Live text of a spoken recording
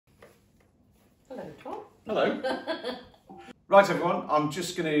Hello, Tom. Hello. Right, everyone, I'm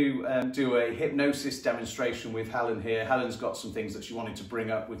just going to do a hypnosis demonstration with Helen here. Helen's got some things that she wanted to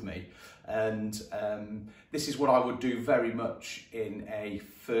bring up with me, and this is what I would do very much in a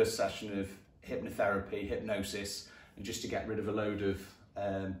first session of hypnotherapy, hypnosis, and just to get rid of a load of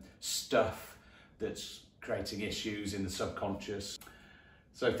stuff that's creating issues in the subconscious.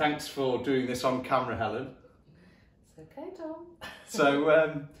 So thanks for doing this on camera, Helen. It's okay, Tom.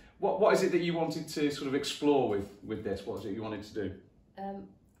 So what is it that you wanted to sort of explore with this? What is it you wanted to do?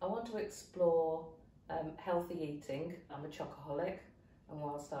 I want to explore healthy eating. I'm a chocoholic, and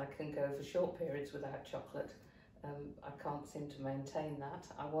whilst I can go for short periods without chocolate, I can't seem to maintain that.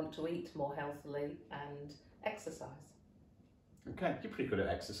 I want to eat more healthily and exercise. Okay, you're pretty good at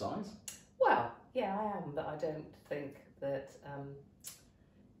exercise. Well, yeah, I am, but I don't think that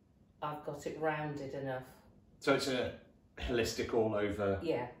I've got it rounded enough. So it's a holistic all over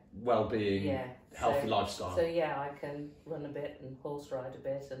well-being, healthy lifestyle. So yeah, I can run a bit and horse ride a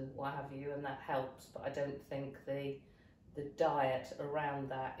bit and what have you, and that helps, but I don't think the diet around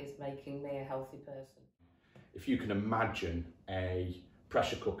that is making me a healthy person. If you can imagine a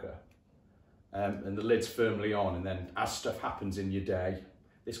pressure cooker and the lid's firmly on, and then as stuff happens in your day,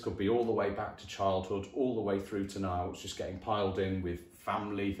 this could be all the way back to childhood, all the way through to now, it's just getting piled in with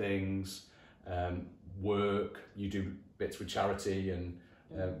family things, work, you do bits with charity and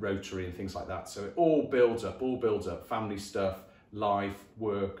Rotary and things like that. So it all builds up, family stuff, life,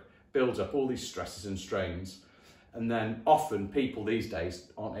 work, builds up all these stresses and strains. And then often people these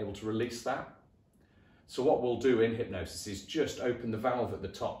days aren't able to release that. So what we'll do in hypnosis is just open the valve at the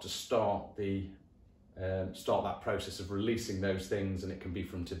top to start that process of releasing those things. And it can be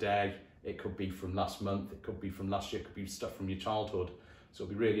from today, it could be from last month, it could be from last year, it could be stuff from your childhood. So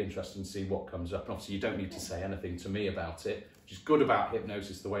it'll be really interesting to see what comes up. And obviously you don't need to say anything to me about it, which is good about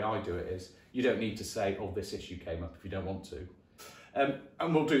hypnosis. The way I do it is you don't need to say, oh, this issue came up if you don't want to.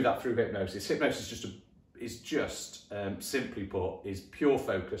 And we'll do that through hypnosis. Hypnosis is just simply put, is pure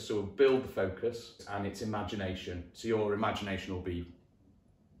focus. So we'll build the focus, and it's imagination. So your imagination will be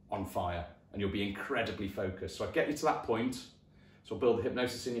on fire and you'll be incredibly focused. So I get you to that point. So I'll build the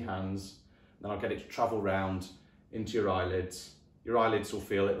hypnosis in your hands, then I'll get it to travel round into your eyelids. Your eyelids will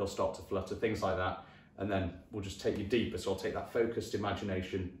feel it, they'll start to flutter, things like that. And then we'll just take you deeper. So I'll take that focused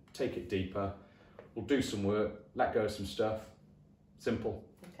imagination, take it deeper. We'll do some work, let go of some stuff. Simple.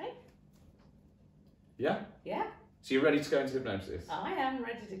 Okay. Yeah? Yeah. So you're ready to go into hypnosis? I am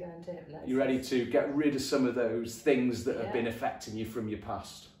ready to go into hypnosis. You're ready to get rid of some of those things that have been affecting you from your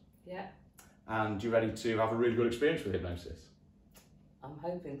past? Yeah. And you're ready to have a really good experience with hypnosis? I'm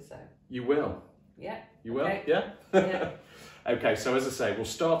hoping so. You will? Yeah. You will? Okay. Yeah? Yeah. Okay, so as I say, we'll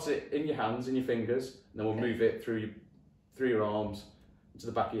start it in your hands, in your fingers, and then we'll move it through your arms, into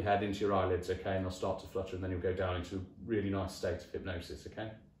the back of your head, into your eyelids, okay? And they'll start to flutter, and then you'll go down into a really nice state of hypnosis,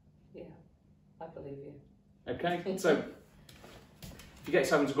 okay? Yeah, I believe you. Okay, so if you get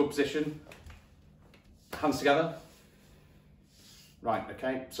yourself into a good position, hands together. Right,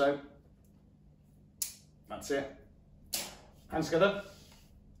 okay, so that's it. Hands together.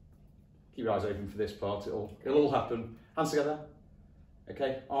 Keep your eyes open for this part, it'll all happen. Hands together,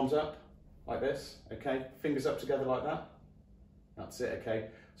 okay, arms up, like this, okay, fingers up together like that. That's it, okay.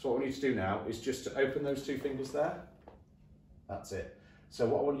 So what we need to do now is just to open those two fingers there. That's it. So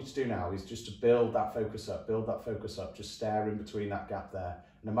what I want you to do now is just to build that focus up, just stare in between that gap there.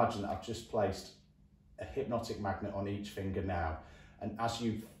 And imagine that I've just placed a hypnotic magnet on each finger now. And as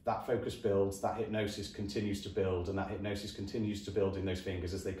that focus builds, that hypnosis continues to build, and that hypnosis continues to build in those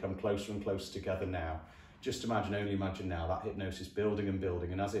fingers as they come closer and closer together now. Just only imagine now that hypnosis building and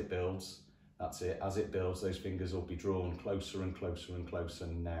building, and as it builds, that's it, as it builds, those fingers will be drawn closer and closer and closer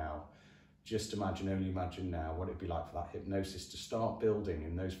now. Just only imagine now what it'd be like for that hypnosis to start building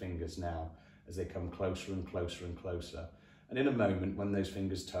in those fingers now as they come closer and closer and closer. And in a moment when those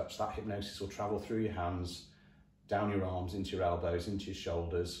fingers touch, that hypnosis will travel through your hands, down your arms, into your elbows, into your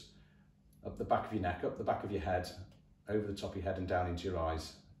shoulders, up the back of your neck, up the back of your head, over the top of your head and down into your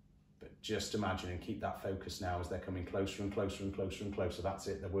eyes. But just imagine and keep that focus now as they're coming closer and closer and closer and closer. That's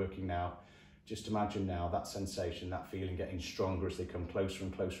it, they're working now. Just imagine now that sensation, that feeling getting stronger as they come closer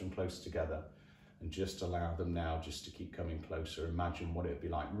and closer and closer together. And just allow them now just to keep coming closer. Imagine what it'd be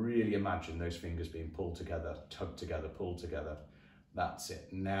like. Really imagine those fingers being pulled together, tugged together, pulled together. That's it.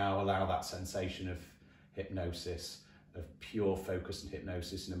 Now allow that sensation of hypnosis, of pure focus and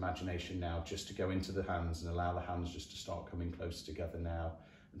hypnosis and imagination now just to go into the hands, and allow the hands just to start coming close together now.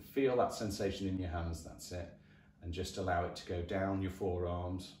 And feel that sensation in your hands, that's it. And just allow it to go down your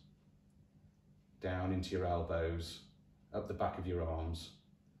forearms, down into your elbows, up the back of your arms,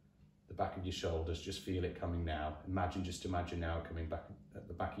 the back of your shoulders. Just feel it coming now. Just imagine now it coming back at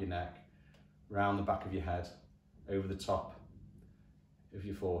the back of your neck, round the back of your head, over the top of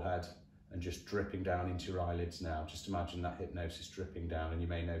your forehead, and just dripping down into your eyelids now. Just imagine that hypnosis dripping down, and you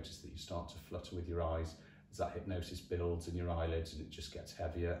may notice that you start to flutter with your eyes as that hypnosis builds in your eyelids, and it just gets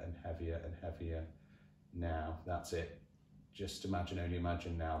heavier and heavier and heavier now. That's it. Just imagine, only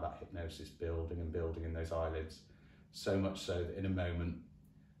imagine now that hypnosis building and building in those eyelids. So much so that in a moment,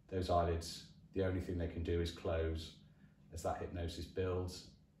 those eyelids, the only thing they can do is close as that hypnosis builds.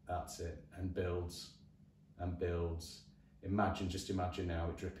 That's it, and builds and builds. Just imagine now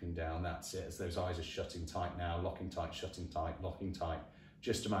it dripping down. That's it, as those eyes are shutting tight now, locking tight, shutting tight, locking tight.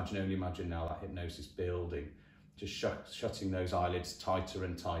 Just imagine, only imagine now that hypnosis building, just shutting those eyelids tighter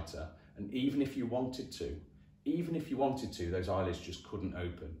and tighter. And even if you wanted to, those eyelids just couldn't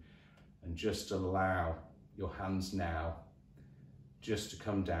open. And just allow your hands now just to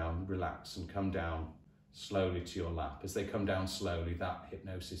come down, relax, and come down slowly to your lap. As they come down slowly, that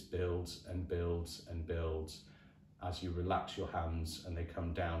hypnosis builds and builds and builds as you relax your hands and they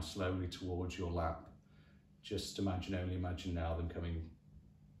come down slowly towards your lap. Just imagine, only imagine now them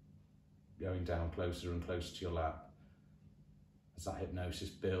going down closer and closer to your lap. As that hypnosis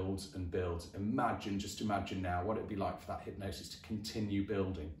builds and builds, just imagine now what it'd be like for that hypnosis to continue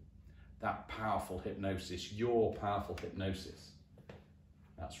building. That powerful hypnosis, your powerful hypnosis.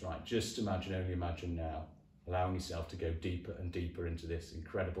 That's right, just imagine, only imagine now, allowing yourself to go deeper and deeper into this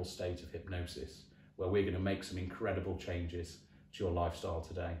incredible state of hypnosis, where we're going to make some incredible changes to your lifestyle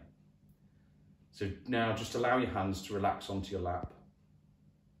today. So now just allow your hands to relax onto your lap.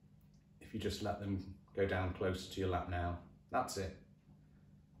 If you just let them go down closer to your lap now. That's it.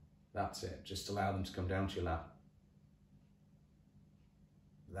 That's it. Just allow them to come down to your lap.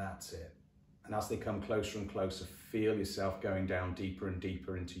 That's it. And as they come closer and closer, feel yourself going down deeper and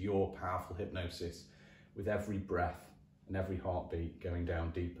deeper into your powerful hypnosis, with every breath and every heartbeat going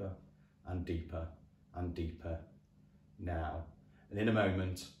down deeper and deeper and deeper now. And in a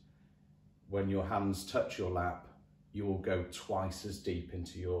moment, when your hands touch your lap, you will go twice as deep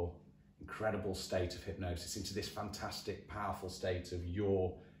into your incredible state of hypnosis, into this fantastic, powerful state of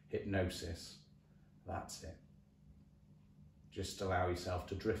your hypnosis. That's it. Just allow yourself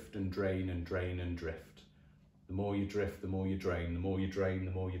to drift and drain and drain and drift. The more you drift, the more you drain. The more you drain,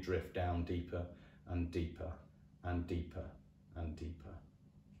 the more you drift down deeper and deeper and deeper and deeper.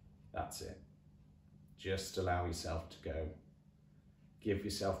 That's it. Just allow yourself to go. Give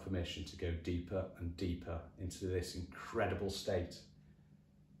yourself permission to go deeper and deeper into this incredible state.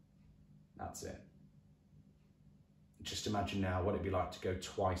 That's it. Just imagine now what it'd be like to go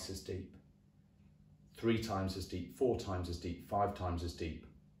twice as deep, 3 times as deep, 4 times as deep, 5 times as deep.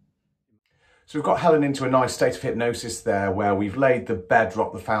 So we've got Helen into a nice state of hypnosis there, where we've laid the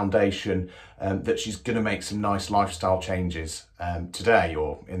bedrock, the foundation, that she's going to make some nice lifestyle changes today,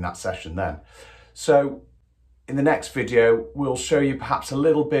 or in that session then. So in the next video, we'll show you perhaps a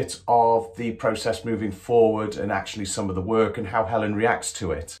little bit of the process moving forward and actually some of the work and how Helen reacts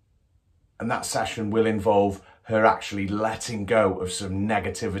to it. And that session will involve her actually letting go of some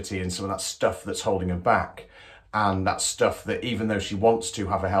negativity and some of that stuff that's holding her back. And that stuff that, even though she wants to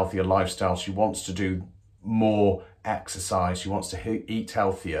have a healthier lifestyle, she wants to do more exercise, she wants to eat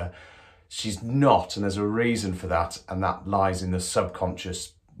healthier, she's not. And there's a reason for that. And that lies in the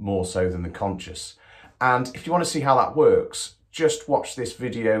subconscious more so than the conscious. And if you want to see how that works, just watch this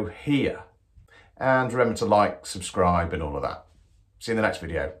video here. And remember to like, subscribe and all of that. See you in the next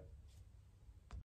video.